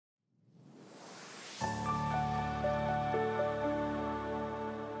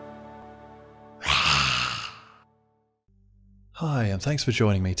Hi, and thanks for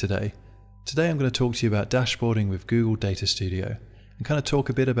joining me today. Today I'm going to talk to you about dashboarding with Google Data Studio and kind of talk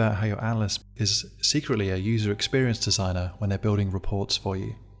a bit about how your analyst is secretly a user experience designer when they're building reports for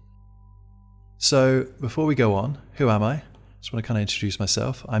you. So before we go on, who am I? Just want to kind of introduce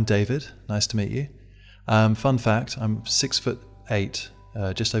myself. I'm David, nice to meet you. Fun fact, I'm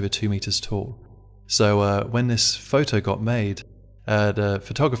 6'8", just over 2 meters tall. So when this photo got made, the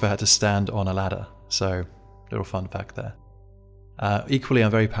photographer had to stand on a ladder. So little fun fact there. Equally,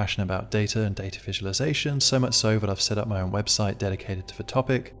 I'm very passionate about data and data visualization, so much so that I've set up my own website dedicated to the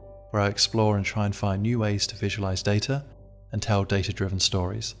topic, where I explore and try and find new ways to visualize data and tell data-driven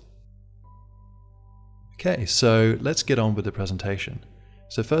stories. Okay, so let's get on with the presentation.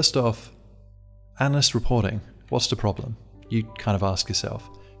 So first off, analyst reporting, what's the problem? You kind of ask yourself,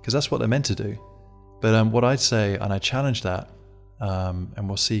 because that's what they're meant to do. But what I'd say, and I challenge that, and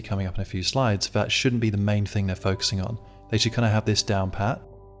we'll see coming up in a few slides, that shouldn't be the main thing they're focusing on. They should kind of have this down pat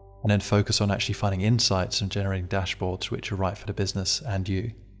and then focus on actually finding insights and generating dashboards which are right for the business and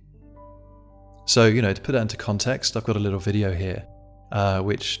you. So, to put that into context, I've got a little video here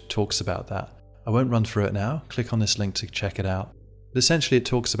which talks about that. I won't run through it now. Click on this link to check it out. But essentially, it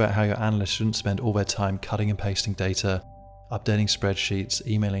talks about how your analysts shouldn't spend all their time cutting and pasting data, updating spreadsheets,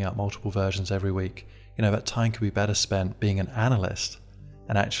 emailing out multiple versions every week. That time could be better spent being an analyst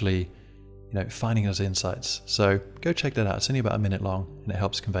and actually finding those insights. So go check that out. It's only about a minute long and it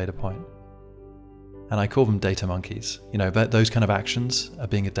helps convey the point. And I call them data monkeys. Those kind of actions are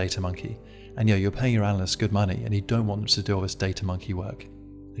being a data monkey. And you're paying your analysts good money and you don't want them to do all this data monkey work.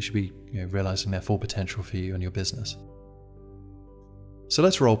 They should be realizing their full potential for you and your business. So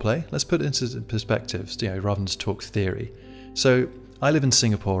let's role play. Let's put it into perspectives, rather than just talk theory. So I live in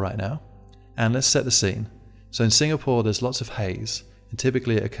Singapore right now, and let's set the scene. So in Singapore, there's lots of haze. And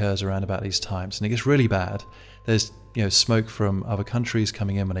typically it occurs around about these times, and it gets really bad. There's smoke from other countries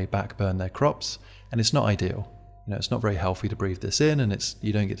coming in when they backburn their crops, and it's not ideal. It's not very healthy to breathe this in, and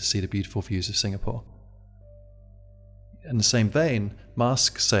you don't get to see the beautiful views of Singapore. In the same vein,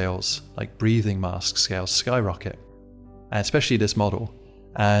 mask sales, like breathing mask sales, skyrocket, and especially this model.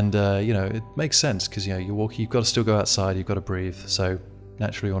 And it makes sense because you've got to still go outside, you've got to breathe, so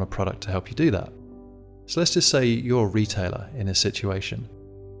naturally you want a product to help you do that. So let's just say you're a retailer in this situation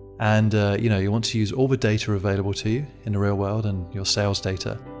and you want to use all the data available to you in the real world and your sales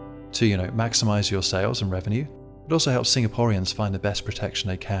data to maximize your sales and revenue, but also help Singaporeans find the best protection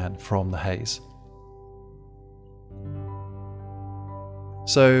they can from the haze.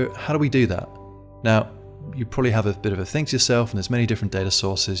 So how do we do that? Now, you probably have a bit of a think to yourself, and there's many different data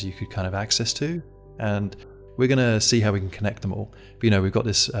sources you could kind of access to, and we're going to see how we can connect them all. But, we've got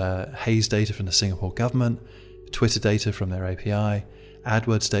this haze data from the Singapore government, Twitter data from their API,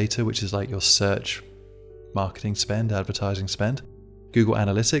 AdWords data, which is like your search marketing spend, advertising spend, Google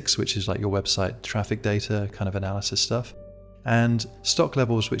Analytics, which is like your website traffic data, kind of analysis stuff, and stock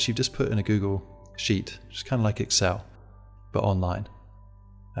levels, which you've just put in a Google sheet, just kind of like Excel, but online.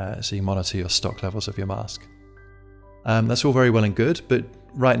 So you monitor your stock levels of your mask. That's all very well and good, but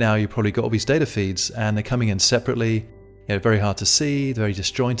right now you've probably got all these data feeds and they're coming in separately, very hard to see, they're very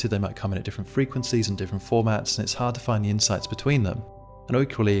disjointed, they might come in at different frequencies and different formats, and it's hard to find the insights between them. And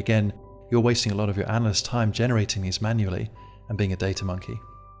equally, again, you're wasting a lot of your analyst time generating these manually and being a data monkey.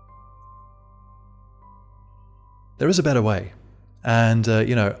 There is a better way, and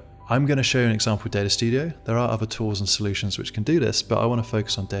I'm going to show you an example with Data Studio. There are other tools and solutions which can do this, but I want to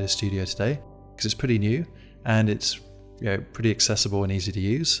focus on Data Studio today because it's pretty new and it's pretty accessible and easy to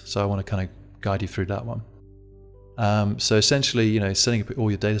use. So I want to kind of guide you through that one. So essentially, setting up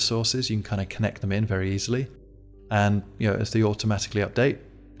all your data sources, you can kind of connect them in very easily. And as they automatically update,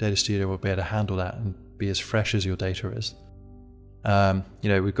 Data Studio will be able to handle that and be as fresh as your data is.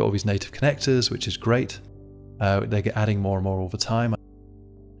 We've got all these native connectors, which is great. They get adding more and more all the time.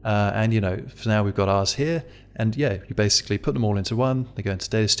 For now we've got ours here, and you basically put them all into one, they go into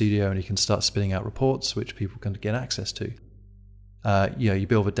Data Studio and you can start spitting out reports which people can get access to. You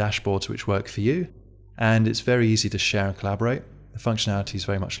build the dashboards which work for you, and it's very easy to share and collaborate. The functionality is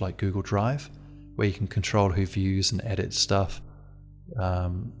very much like Google Drive, where you can control who views and edits stuff.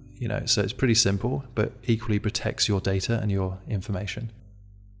 So it's pretty simple, but equally protects your data and your information.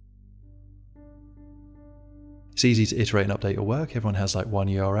 It's easy to iterate and update your work. Everyone has like one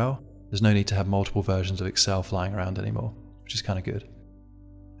URL. There's no need to have multiple versions of Excel flying around anymore, which is kind of good.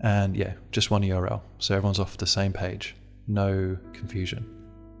 And just one URL. So everyone's off the same page. No confusion.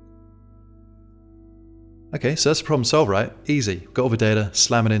 Okay, so that's the problem solved, right? Easy. Got all the data,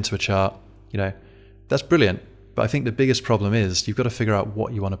 slam it into a chart. That's brilliant. But I think the biggest problem is you've got to figure out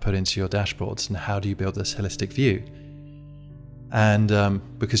what you want to put into your dashboards and how do you build this holistic view. And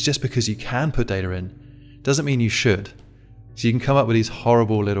because you can put data in, doesn't mean you should. So you can come up with these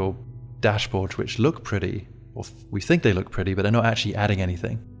horrible little dashboards which look pretty, or we think they look pretty, but they're not actually adding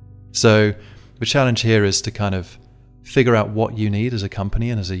anything. So the challenge here is to kind of figure out what you need as a company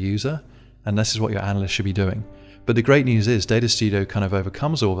and as a user, and this is what your analyst should be doing. But the great news is Data Studio kind of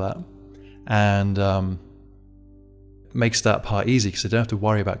overcomes all that and makes that part easy, because they don't have to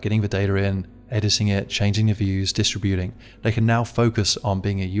worry about getting the data in, editing it, changing the views, distributing. They can now focus on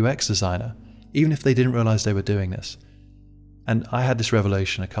being a UX designer, even if they didn't realize they were doing this. And I had this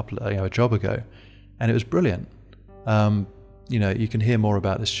revelation a job ago, and it was brilliant. You can hear more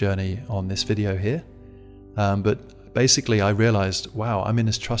about this journey on this video here. But basically I realized, wow, I'm in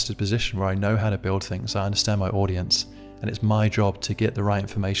this trusted position where I know how to build things. I understand my audience, and it's my job to get the right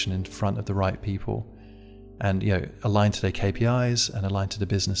information in front of the right people and, align to their KPIs and align to the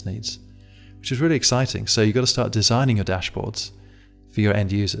business needs, which is really exciting. So you've got to start designing your dashboards for your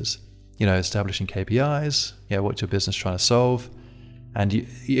end users, establishing KPIs, what's your business trying to solve. And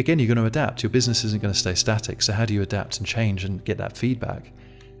you're going to adapt. Your business isn't going to stay static. So how do you adapt and change and get that feedback?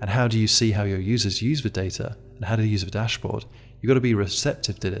 And how do you see how your users use the data and how to use the dashboard? You've got to be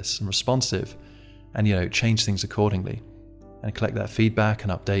receptive to this and responsive and, change things accordingly and collect that feedback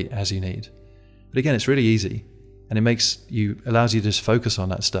and update as you need. But again, it's really easy, and it allows you to just focus on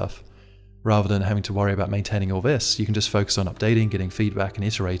that stuff rather than having to worry about maintaining all this. You can just focus on updating, getting feedback and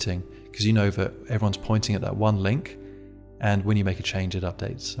iterating, because you know that everyone's pointing at that one link, and when you make a change, it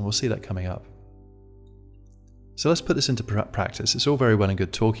updates. And we'll see that coming up. So let's put this into practice. It's all very well and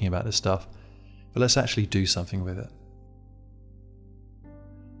good talking about this stuff, but let's actually do something with it.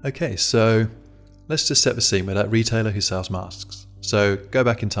 Okay, so let's just set the scene with that retailer who sells masks. So go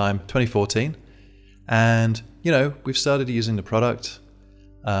back in time, 2014, and we've started using the product.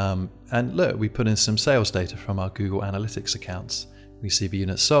 And look, we put in some sales data from our Google Analytics accounts. We see the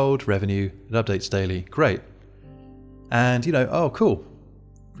units sold, revenue, it updates daily. Great. And oh cool,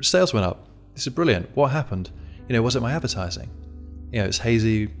 sales went up. This is brilliant. What happened? Was it my advertising? It's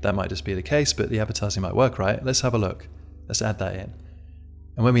hazy, that might just be the case, but the advertising might work, right? Let's have a look. Let's add that in.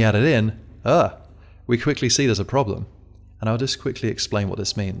 And when we add it in, we quickly see there's a problem. And I'll just quickly explain what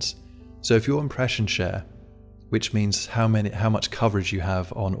this means. So if your impression share, which means how much coverage you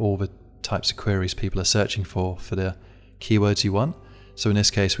have on all the types of queries people are searching for the keywords you want. So in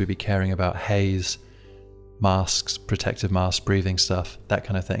this case, we'd be caring about haze, masks, protective masks, breathing stuff, that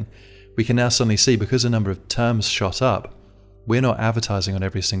kind of thing. We can now suddenly see, because the number of terms shot up, we're not advertising on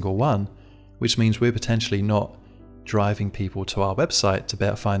every single one, which means we're potentially not driving people to our website to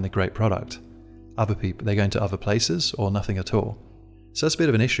better find the great product. Other people, they're going to other places or nothing at all. So that's a bit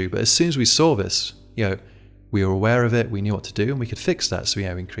of an issue. But as soon as we saw this, we were aware of it, we knew what to do, and we could fix that. So we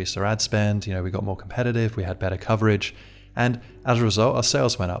increased our ad spend, we got more competitive, we had better coverage, and as a result, our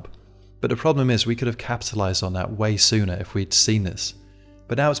sales went up. But the problem is we could have capitalized on that way sooner if we'd seen this.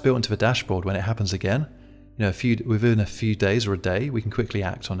 But now it's built into the dashboard. When it happens again, within a few days or a day, we can quickly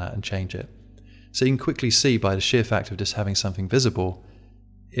act on that and change it. So you can quickly see, by the sheer fact of just having something visible,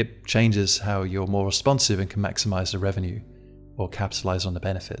 it changes how you're more responsive and can maximize the revenue or capitalize on the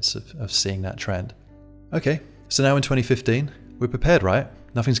benefits of seeing that trend. Okay, so now in 2015, we're prepared, right?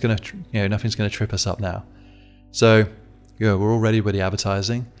 Nothing's going to trip us up now. So we're all ready with the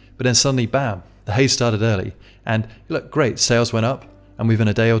advertising, but then suddenly, bam, the haze started early, and look, great, sales went up, and within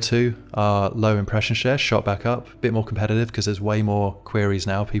a day or two, our low impression share shot back up, a bit more competitive because there's way more queries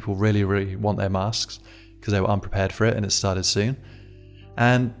now. People really, really want their masks because they were unprepared for it, and it started soon.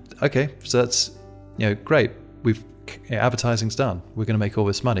 And okay, so that's great. Advertising's done. We're going to make all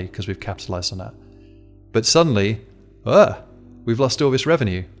this money because we've capitalized on that. But suddenly, we've lost all this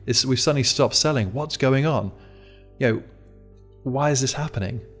revenue. We've suddenly stopped selling. What's going on? Why is this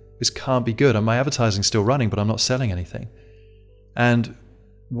happening? This can't be good. And my advertising's still running, but I'm not selling anything. And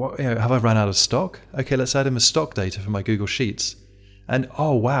have I run out of stock? Okay, let's add in the stock data from my Google Sheets. And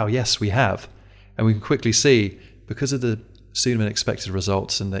oh wow, yes, we have. And we can quickly see, because of the sooner than expected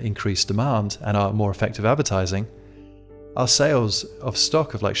results and the increased demand and our more effective advertising, our sales of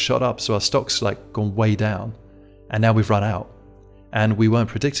stock have shot up. So our stock's gone way down, and now we've run out, and we weren't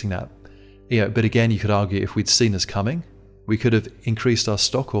predicting that. But again, you could argue if we'd seen this coming, we could have increased our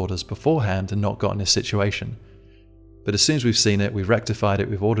stock orders beforehand and not gotten this situation. But as soon as we've seen it, we've rectified it,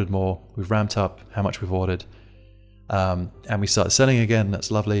 we've ordered more, we've ramped up how much we've ordered, and we started selling again.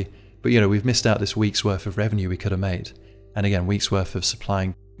 That's lovely. But we've missed out this week's worth of revenue we could have made. And again, weeks worth of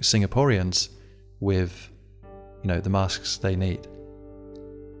supplying Singaporeans with, the masks they need.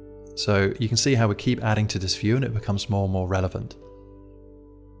 So you can see how we keep adding to this view and it becomes more and more relevant.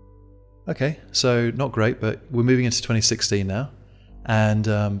 Okay, so not great, but we're moving into 2016 now.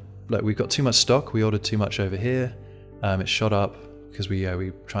 And look, we've got too much stock. We ordered too much over here. It shot up because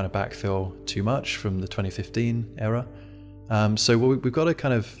we're trying to backfill too much from the 2015 era. So we've got to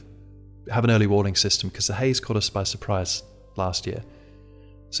kind of have an early warning system because the haze caught us by surprise last year.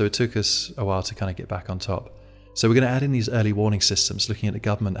 So it took us a while to kind of get back on top. So we're going to add in these early warning systems, looking at the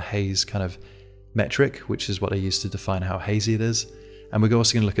government haze kind of metric, which is what they use to define how hazy it is. And we're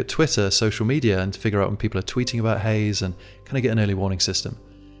also going to look at Twitter, social media, and figure out when people are tweeting about haze and kind of get an early warning system.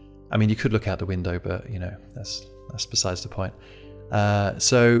 I mean, you could look out the window, but you know, that's besides the point.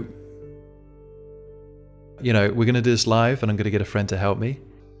 So, you know, we're going to do this live, and I'm going to get a friend to help me.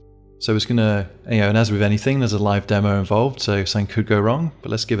 So it's going to, you know, and as with anything, there's a live demo involved, so something could go wrong,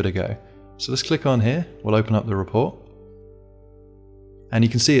 but let's give it a go. So let's click on here. We'll open up the report. And you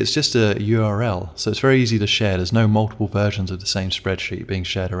can see it's just a URL, so it's very easy to share. There's no multiple versions of the same spreadsheet being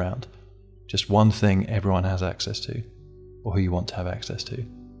shared around. Just one thing everyone has access to, or who you want to have access to.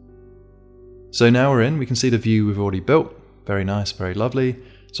 So now we're in, we can see the view we've already built. Very nice, very lovely.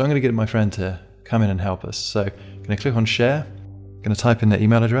 So I'm going to get my friend to come in and help us. So I'm going to click on share, I'm going to type in their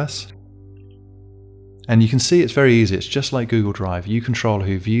email address. And you can see it's very easy. It's just like Google Drive. You control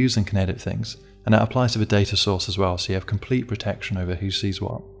who views and can edit things. And that applies to the data source as well, so you have complete protection over who sees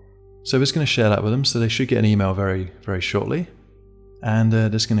what. So we're just going to share that with them, so they should get an email very, very shortly. And they're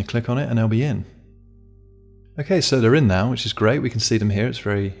just going to click on it and they'll be in. Okay, so they're in now, which is great. We can see them here. It's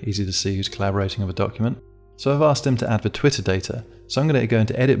very easy to see who's collaborating with a document. So I've asked them to add the Twitter data. So I'm going to go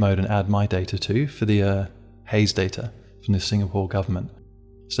into edit mode and add my data too for the haze data from the Singapore government.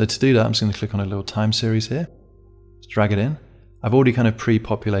 So to do that, I'm just going to click on a little time series here. Just drag it in. I've already kind of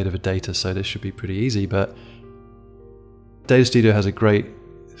pre-populated the data, so this should be pretty easy, but Data Studio has a great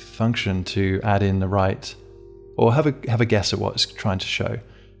function to add in the right, or have a guess at what it's trying to show.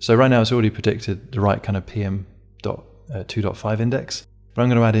 So right now it's already predicted the right kind of PM.2.5 index, but I'm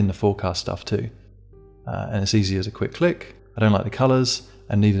going to add in the forecast stuff too. And it's easy as a quick click. I don't like the colors,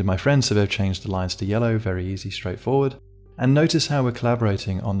 and neither did my friends, so they've changed the lines to yellow, very easy, straightforward. And notice how we're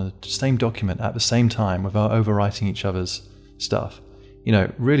collaborating on the same document at the same time without overwriting each other's stuff. You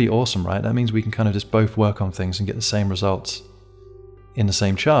know, really awesome, right? That means we can kind of just both work on things and get the same results in the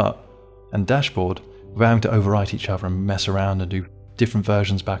same chart and dashboard without having to overwrite each other and mess around and do different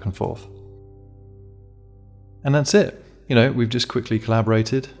versions back and forth. And that's it. You know, we've just quickly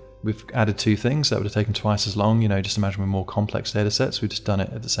collaborated. We've added two things that would have taken twice as long. You know, just imagine with more complex data sets, we've just done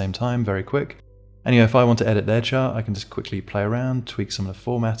it at the same time, very quick. And you know, if I want to edit their chart, I can just quickly play around, tweak some of the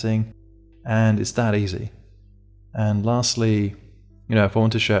formatting, and it's that easy. And lastly, you know, if I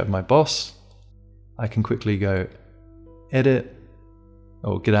want to share it with my boss, I can quickly go edit,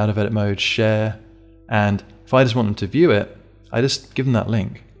 or get out of edit mode, share, and if I just want them to view it, I just give them that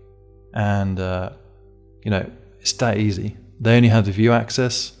link. And, you know, it's that easy. They only have the view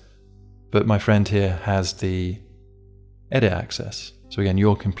access, but my friend here has the edit access. So again,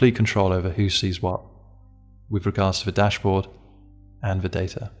 you're in complete control over who sees what with regards to the dashboard and the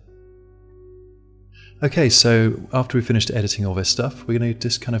data. Okay, so after we finished editing all this stuff, we're going to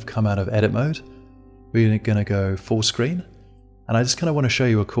just kind of come out of edit mode. We're going to go full screen. And I just kind of want to show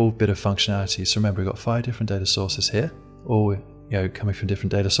you a cool bit of functionality. So remember, we've got 5 different data sources here, all coming from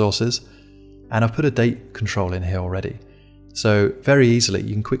different data sources. And I've put a date control in here already. So very easily,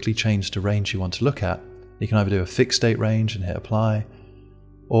 you can quickly change the range you want to look at. You can either do a fixed date range and hit apply,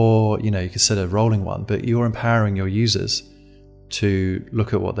 or you can set a rolling one, but you're empowering your users to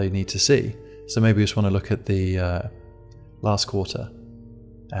look at what they need to see. So maybe you just want to look at the last quarter,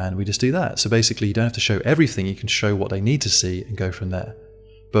 and we just do that. So basically you don't have to show everything, you can show what they need to see and go from there.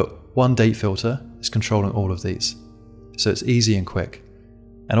 But one date filter is controlling all of these. So it's easy and quick.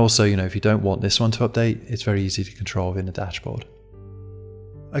 And also, if you don't want this one to update, it's very easy to control within the dashboard.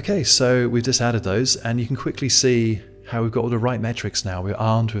 Okay, so we've just added those, and you can quickly see how we've got all the right metrics now. We're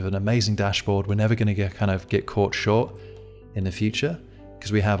armed with an amazing dashboard. We're never going to get caught short in the future,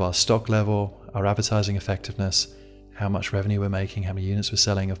 because we have our stock level, our advertising effectiveness, how much revenue we're making, how many units we're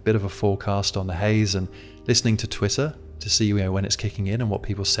selling, a bit of a forecast on the haze, and listening to Twitter to see when it's kicking in and what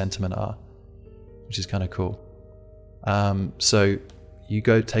people's sentiment are, which is kind of cool. So you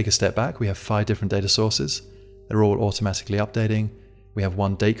go take a step back. We have 5 different data sources. They're all automatically updating. We have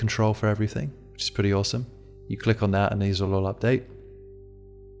one date control for everything, which is pretty awesome. You click on that and these will all update.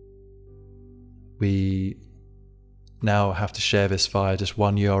 We now have to share this via just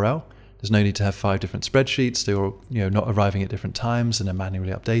one URL. There's no need to have 5 different spreadsheets. They're all, not arriving at different times and they're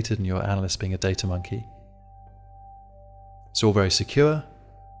manually updated, and your analyst being a data monkey. It's all very secure.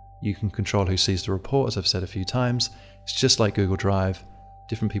 You can control who sees the report, as I've said a few times. It's just like Google Drive.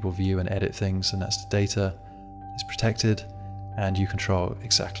 Different people view and edit things, and that's the data. It's protected. and you control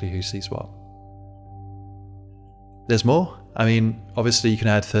exactly who sees what. There's more. I mean, obviously you can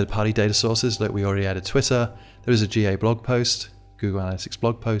add third-party data sources. Like we already added Twitter. There is a GA blog post, Google Analytics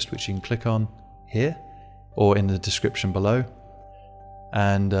blog post, which you can click on here or in the description below.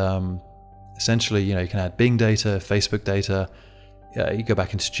 And essentially, you can add Bing data, Facebook data. You go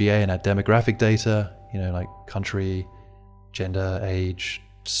back into GA and add demographic data, like country, gender, age,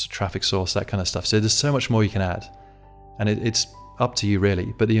 traffic source, that kind of stuff. So there's so much more you can add. And it's up to you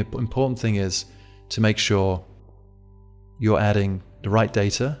really. But the important thing is to make sure you're adding the right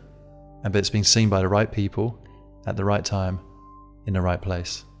data, but it's being seen by the right people at the right time in the right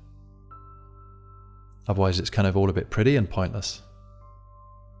place. Otherwise it's kind of all a bit pretty and pointless.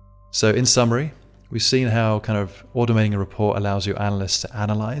 So in summary, we've seen how kind of automating a report allows your analysts to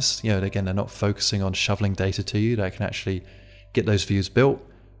analyze. Again, they're not focusing on shoveling data to you. They can actually get those views built,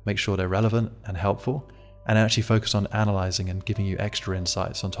 make sure they're relevant and helpful, and actually focus on analyzing and giving you extra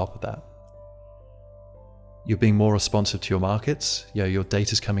insights on top of that. You're being more responsive to your markets. Your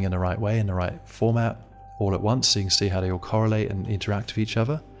data's coming in the right way, in the right format, all at once, so you can see how they all correlate and interact with each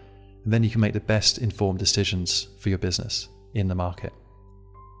other. And then you can make the best informed decisions for your business in the market.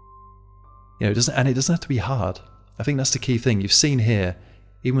 It doesn't have to be hard. I think that's the key thing. You've seen here,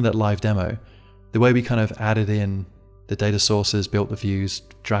 even with that live demo, the way we kind of added in the data sources, built the views,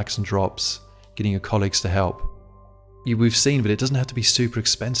 drags and drops, getting your colleagues to help. We've seen, but it doesn't have to be super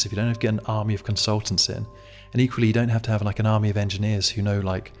expensive. You don't have to get an army of consultants in. And equally, you don't have to have like an army of engineers who know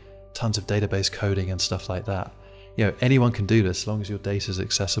like tons of database coding and stuff like that. Anyone can do this as long as your data is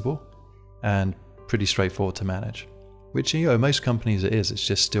accessible and pretty straightforward to manage. Which, most companies it is. It's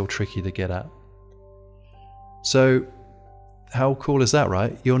just still tricky to get at. So how cool is that,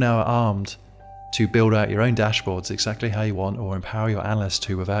 right? You're now armed to build out your own dashboards exactly how you want, or empower your analysts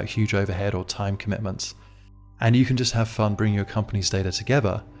to without huge overhead or time commitments. And you can just have fun bringing your company's data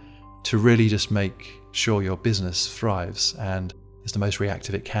together to really just make sure your business thrives and is the most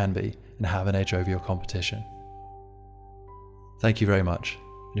reactive it can be and have an edge over your competition. Thank you very much.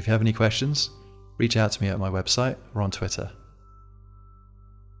 And if you have any questions, reach out to me at my website or on Twitter.